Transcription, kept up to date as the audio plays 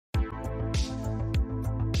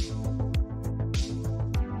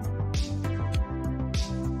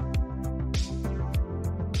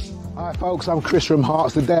Hi folks, I'm Chris from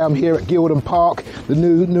HAART. Today I'm here at Gilden Park, the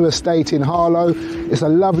new estate in Harlow. It's a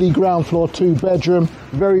lovely ground floor 2-bedroom,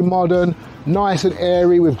 very modern, nice and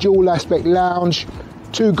airy with dual aspect lounge,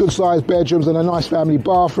 2 good sized bedrooms and a nice family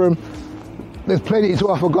bathroom. There's plenty to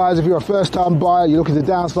offer, guys. If you're a first time buyer, you're looking to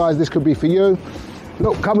downsize, this could be for you.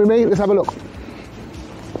 Look, come with me, let's have a look.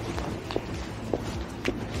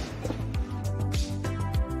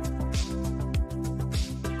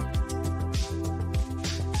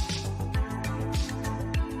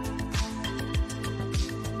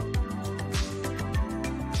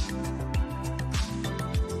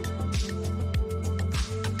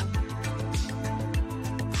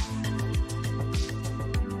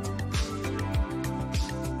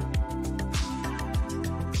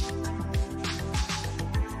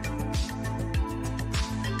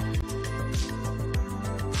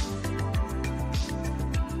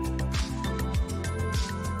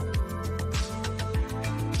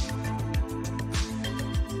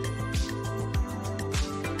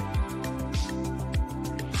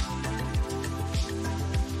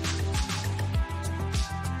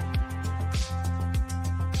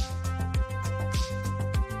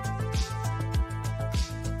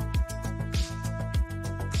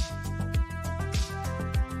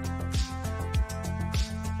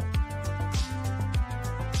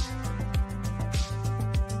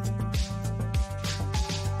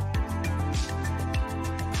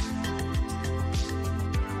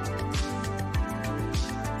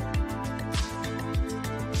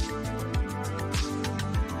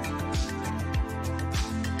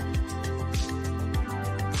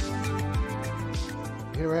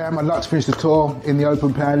 Here I am, I'd like to finish the tour in the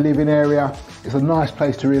open plan living area. It's a nice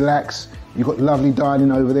place to relax. You've got lovely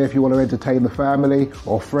dining over there if you want to entertain the family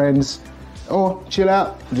or friends, or chill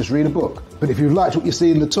out and just read a book. But if you've liked what you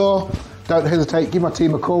see in the tour, don't hesitate, give my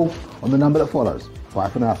team a call on the number that follows. Bye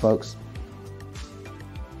for now, folks.